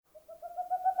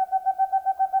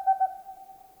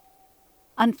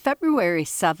On February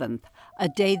 7th, a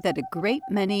day that a great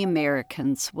many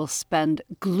Americans will spend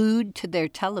glued to their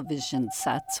television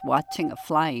sets watching a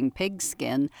flying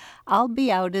pigskin, I'll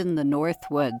be out in the North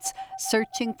Woods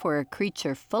searching for a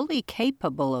creature fully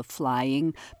capable of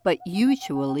flying, but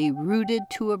usually rooted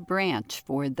to a branch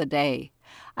for the day.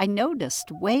 I noticed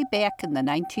way back in the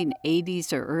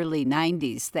 1980s or early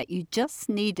 90s that you just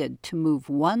needed to move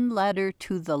one letter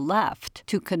to the left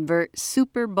to convert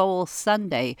Super Bowl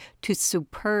Sunday to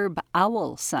Superb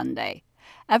Owl Sunday.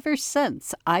 Ever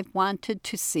since, I've wanted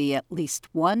to see at least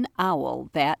one owl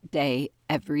that day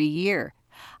every year.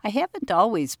 I haven't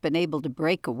always been able to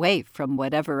break away from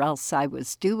whatever else I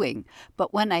was doing,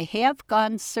 but when I have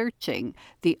gone searching,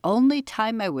 the only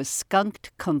time I was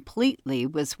skunked completely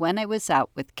was when I was out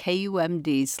with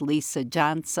KUMD's Lisa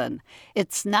Johnson.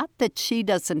 It's not that she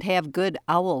doesn't have good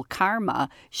owl karma.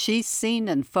 She's seen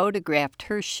and photographed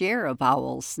her share of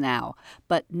owls now,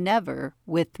 but never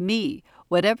with me.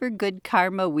 Whatever good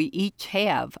karma we each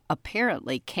have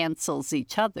apparently cancels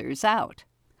each other's out.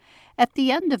 At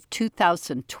the end of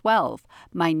 2012,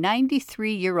 my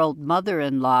 93-year-old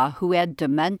mother-in-law, who had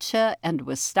dementia and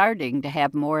was starting to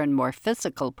have more and more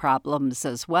physical problems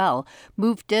as well,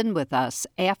 moved in with us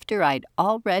after I'd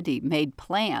already made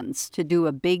plans to do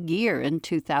a big year in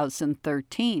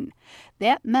 2013.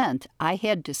 That meant I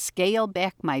had to scale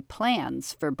back my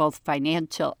plans for both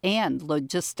financial and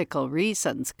logistical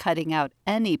reasons, cutting out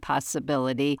any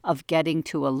possibility of getting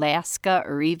to Alaska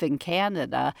or even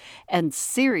Canada, and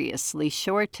seriously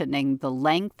shortening the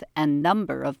length and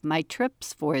number of my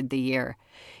trips for the year.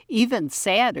 Even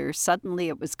sadder, suddenly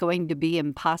it was going to be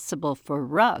impossible for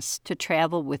Russ to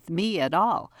travel with me at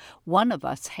all. One of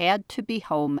us had to be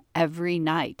home every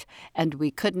night, and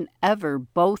we couldn't ever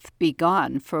both be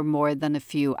gone for more than a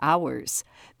few hours.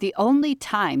 The only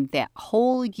time that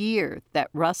whole year that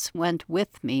Russ went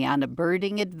with me on a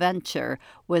birding adventure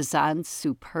was on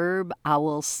Superb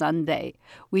Owl Sunday.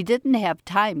 We didn't have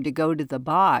time to go to the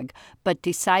bog, but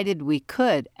decided we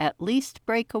could at least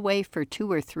break away for 2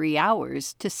 or 3 hours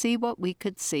to see what we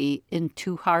could see in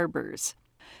Two Harbors.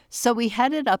 So we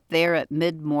headed up there at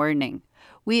mid-morning.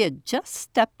 We had just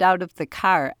stepped out of the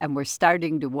car and were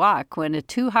starting to walk when a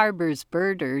Two Harbors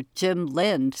birder, Jim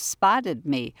Lind, spotted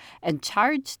me and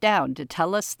charged down to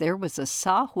tell us there was a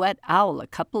saw-whet owl a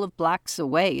couple of blocks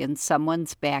away in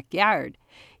someone's backyard.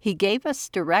 He gave us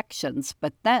directions,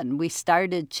 but then we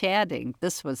started chatting.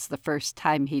 This was the first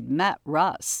time he'd met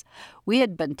Russ. We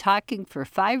had been talking for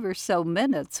 5 or so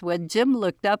minutes when Jim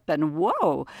looked up and,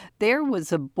 whoa, there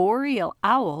was a boreal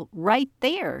owl right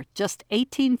there, just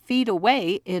 18 feet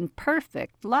away in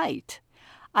perfect light.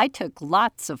 I took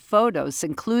lots of photos,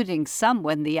 including some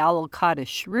when the owl caught a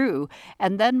shrew,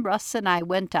 and then Russ and I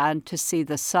went on to see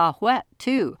the saw-whet,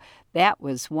 too. That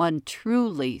was one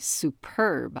truly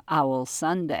superb Owl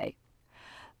Sunday.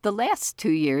 The last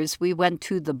 2 years, we went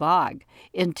to the bog.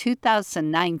 In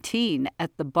 2019,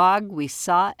 at the bog, we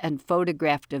saw and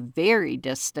photographed a very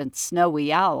distant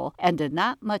snowy owl and a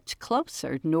not much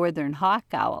closer northern hawk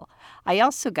owl. I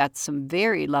also got some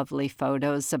very lovely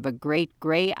photos of a great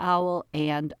gray owl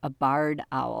and a barred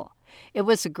owl. It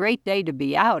was a great day to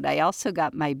be out. I also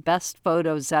got my best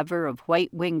photos ever of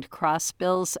white-winged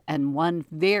crossbills and one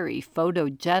very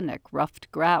photogenic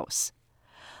ruffed grouse.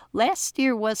 Last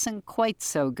year wasn't quite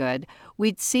so good.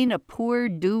 We'd seen a poor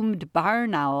doomed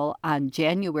barn owl on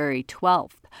January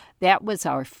 12th. That was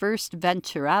our first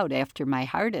venture out after my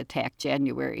heart attack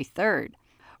January 3rd.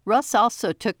 Russ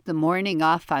also took the morning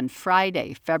off on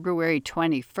Friday, February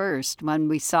 21st, when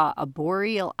we saw a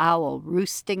boreal owl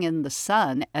roosting in the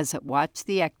sun as it watched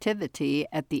the activity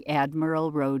at the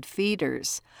Admiral Road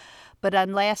feeders. But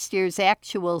on last year's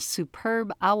actual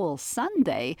Superb Owl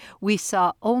Sunday, we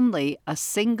saw only a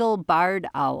single barred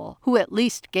owl, who at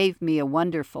least gave me a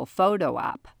wonderful photo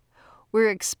op. We're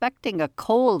expecting a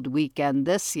cold weekend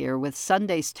this year, with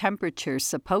Sunday's temperature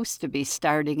supposed to be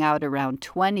starting out around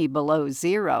 20 below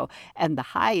zero, and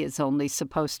the high is only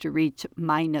supposed to reach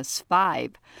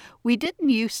 -5. We didn't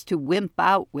used to wimp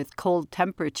out with cold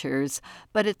temperatures,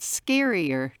 but it's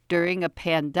scarier during a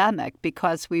pandemic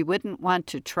because we wouldn't want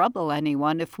to trouble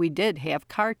anyone if we did have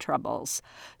car troubles.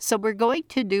 So we're going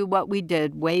to do what we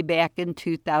did way back in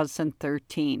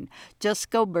 2013, just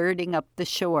go birding up the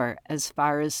shore as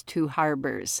far as Two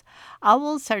Harbors.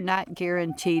 Owls are not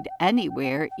guaranteed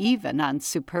anywhere, even on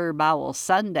Superb Owl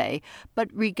Sunday, but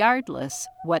regardless,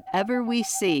 whatever we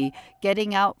see,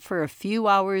 getting out for a few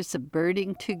hours of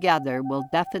birding together will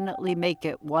definitely make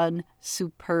it one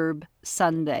superb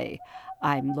Sunday.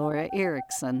 I'm Laura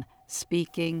Erickson,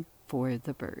 speaking for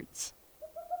the birds.